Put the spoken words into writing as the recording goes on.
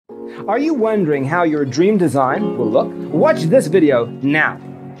Are you wondering how your dream design will look? Watch this video now.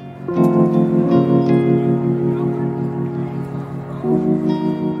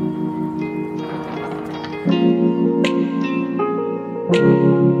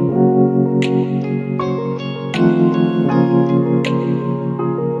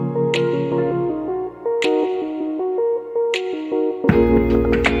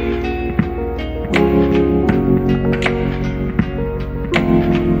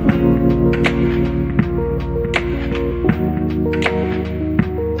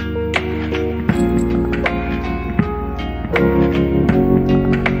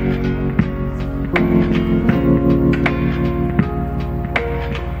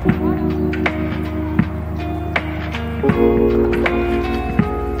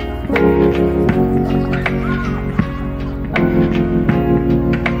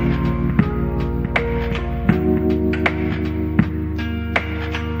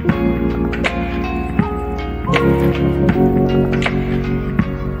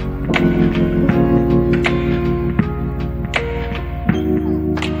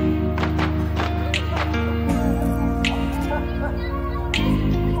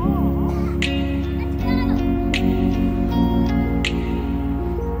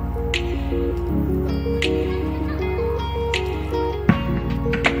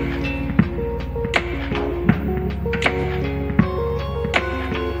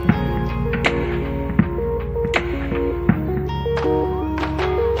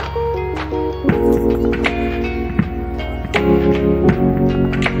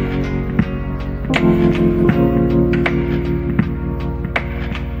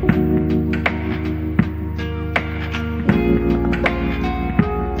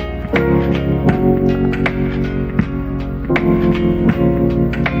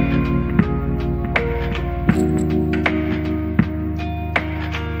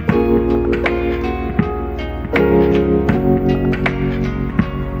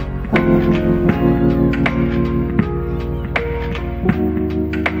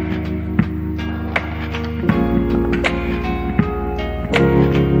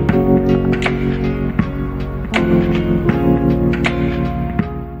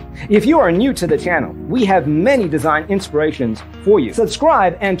 If you are new to the channel, we have many design inspirations for you.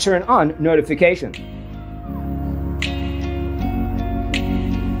 Subscribe and turn on notifications.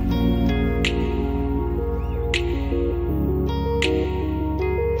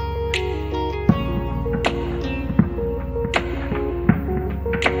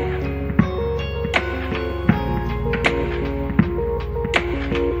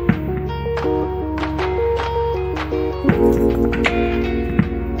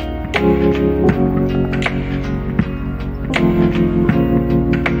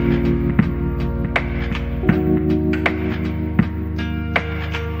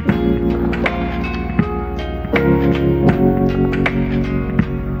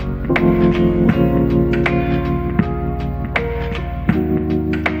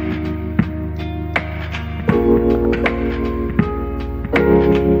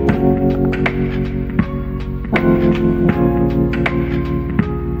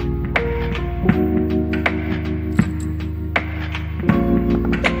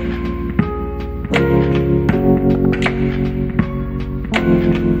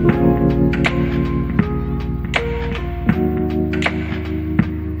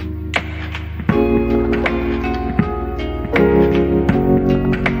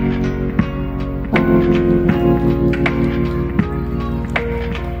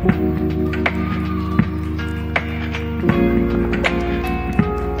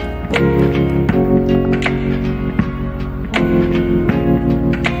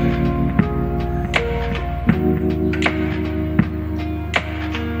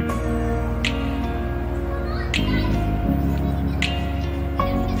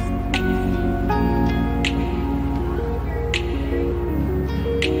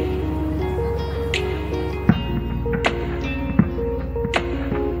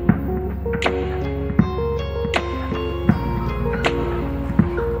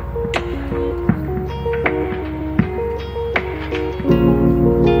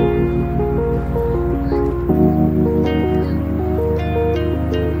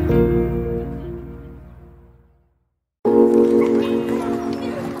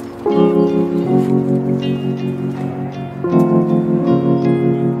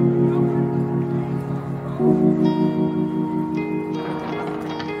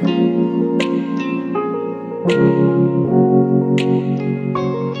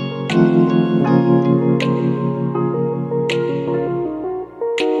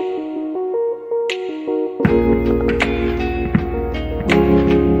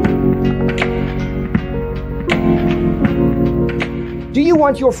 Do you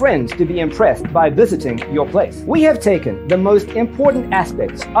want your friends to be impressed by visiting your place? We have taken the most important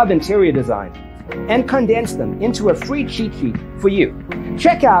aspects of interior design and condensed them into a free cheat sheet for you.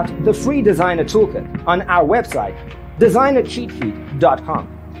 Check out the free designer toolkit on our website,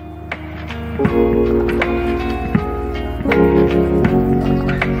 designercheatsheet.com.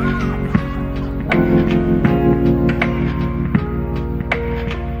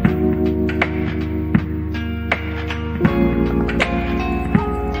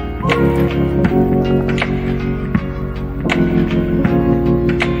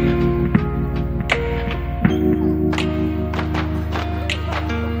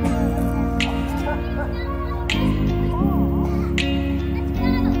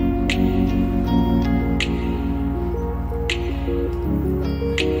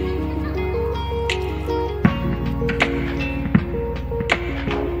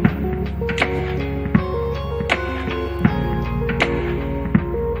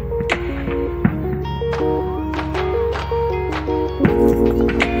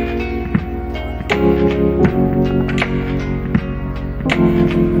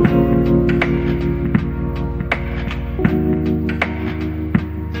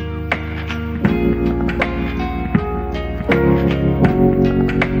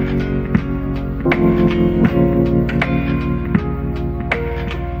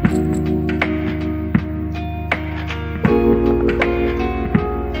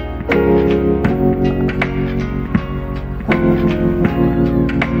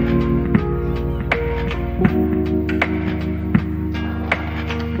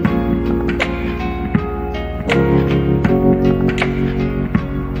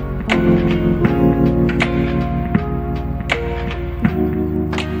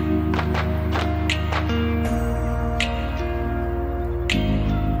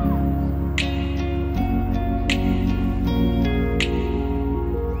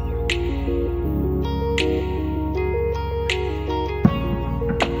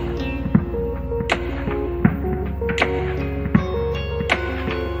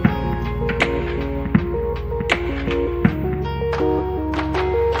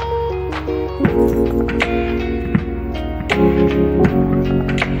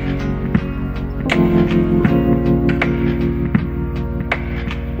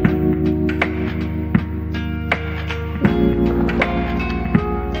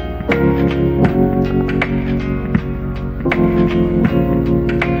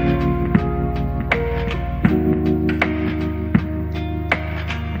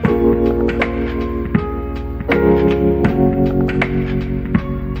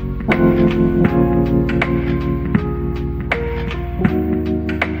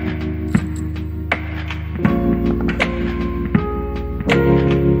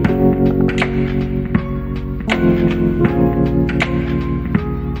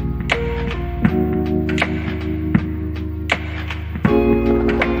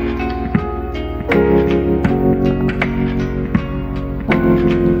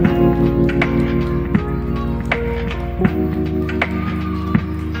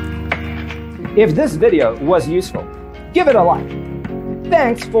 If this video was useful, give it a like.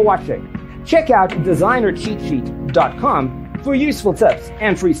 Thanks for watching. Check out designercheatsheet.com for useful tips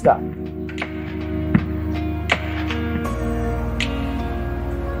and free stuff.